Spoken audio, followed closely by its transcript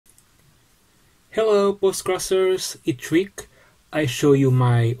Hello Postcrossers, each week I show you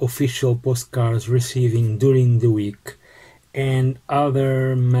my official postcards receiving during the week and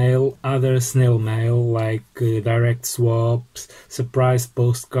other snail mail like direct swaps, surprise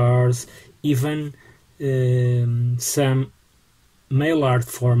postcards, even some mail art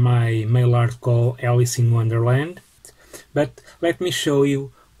for my Mailart Call Alice in Wonderland. But let me show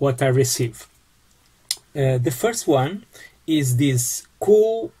you what I receive. The first one is this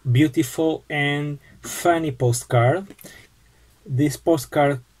cool, beautiful and funny postcard. This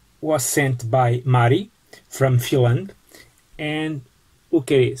postcard was sent by Mari from Finland, and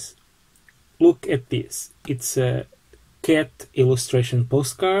look at this. It's a cat illustration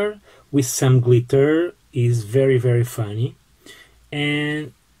postcard with some glitter. Is very funny,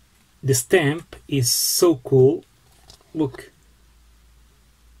 and the stamp is so cool. Look,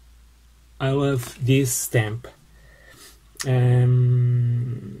 I love this stamp.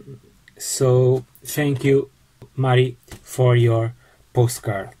 So thank you, Mari, for your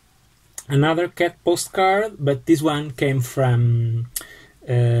postcard. Another cat postcard, but this one came from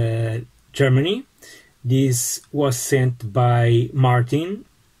Germany. This was sent by Martin,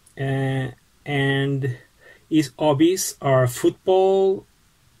 and his hobbies are football,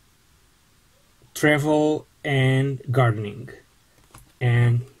 travel and gardening.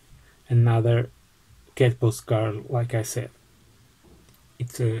 And another cat postcard, like I said.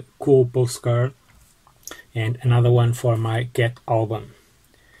 It's a cool postcard, and another one for my cat album.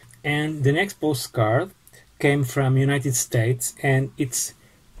 And the next postcard came from United States, and it's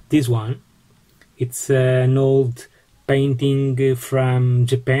this one. It's an old painting from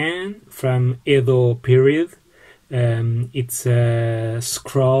Japan, from Edo period. It's a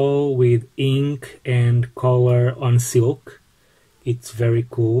scroll with ink and color on silk. It's very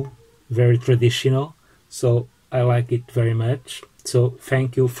cool, very traditional, so I like it very much. So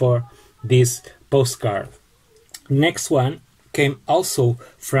thank you for this postcard. Next one came also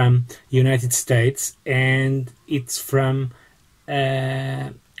from United States, and it's from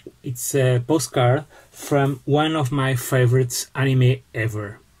it's a postcard from one of my favorites anime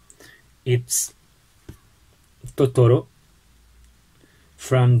ever. It's Totoro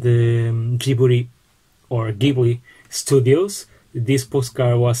from the Ghibli Studios. This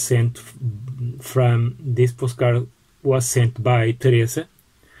postcard was sent by Teresa.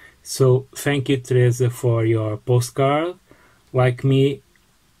 So thank you, Teresa, for your postcard. Like me,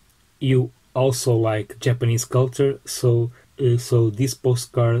 you also like Japanese culture, so this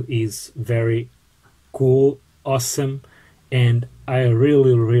postcard is very cool, awesome, and I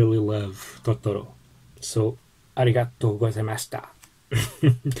really love Totoro. So arigatou gozaimashita.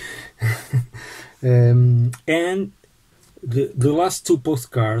 And the last two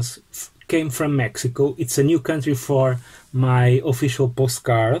postcards came from Mexico. It's a new country for my official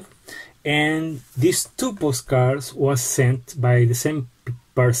postcard, and these two postcards was sent by the same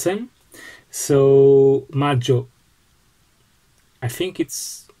person. So Majo, I think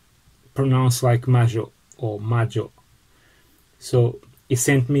it's pronounced like Majo or Majo. So he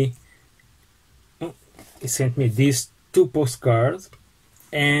sent me these two postcards,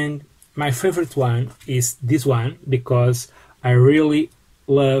 and my favorite one is this one because I really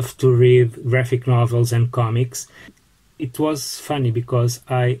love to read graphic novels and comics. It was funny because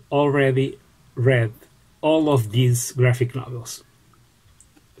I already read all of these graphic novels.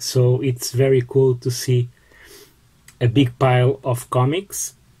 So it's very cool to see a big pile of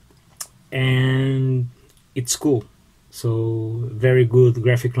comics, and it's cool. So very good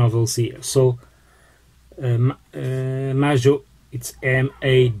graphic novels here. So Majo, it's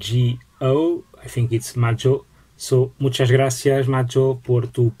M-A-G-O, I think it's Majo. So muchas gracias, Majo, por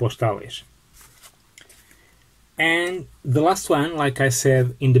tu postales. And the last one, like I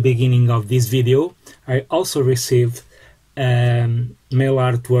said in the beginning of this video, I also received mail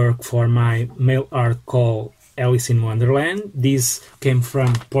artwork for my Mailart Call Alice in Wonderland. This came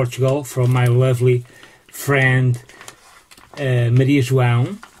from Portugal, from my lovely friend Maria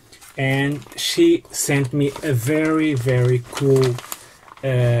João, and she sent me a very cool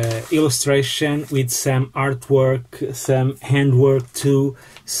illustration with some artwork, some handwork too.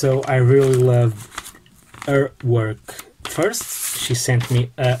 So I really love her work. First, she sent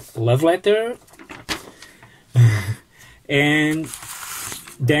me a love letter, and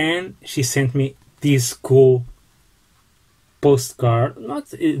then she sent me this cool postcard, not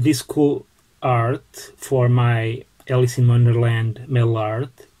this cool art for my Alice in Wonderland mail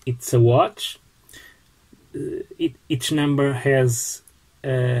art. It's a watch. Each number has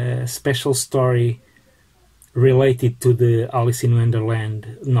a special story related to the Alice in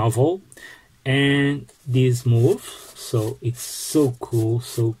Wonderland novel, and this move, so it's so cool,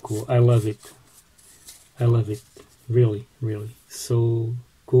 I love it. I love it. Really, really. So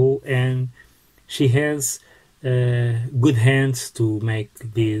cool. And she has good hands to make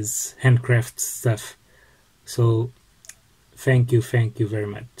this handcraft stuff. So thank you very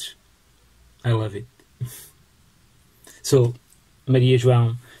much. I love it. So, Maria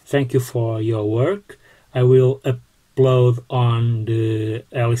João, thank you for your work. I will upload on the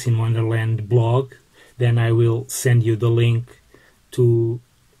Alice in Wonderland blog. Then I will send you the link to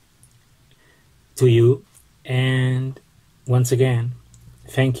you. And once again,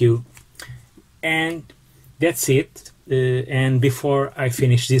 thank you. And that's it. And before I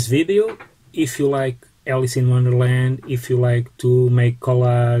finish this video, if you like Alice in Wonderland, if you like to make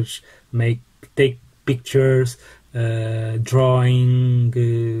collage, take pictures, drawing,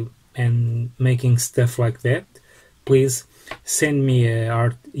 and making stuff like that, please send me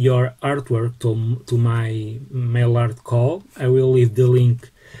your artwork to my Mailart Call. I will leave the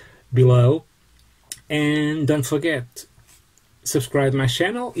link below. And don't forget, subscribe my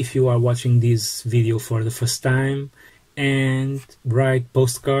channel if you are watching this video for the first time, and write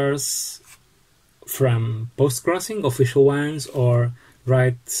postcards from Postcrossing, official ones, or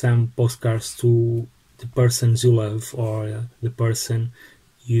write some postcards to the persons you love or the person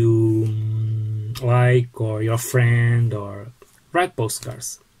you like, or your friend, or write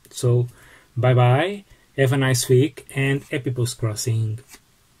postcards. So bye bye, have a nice week, and happy postcrossing.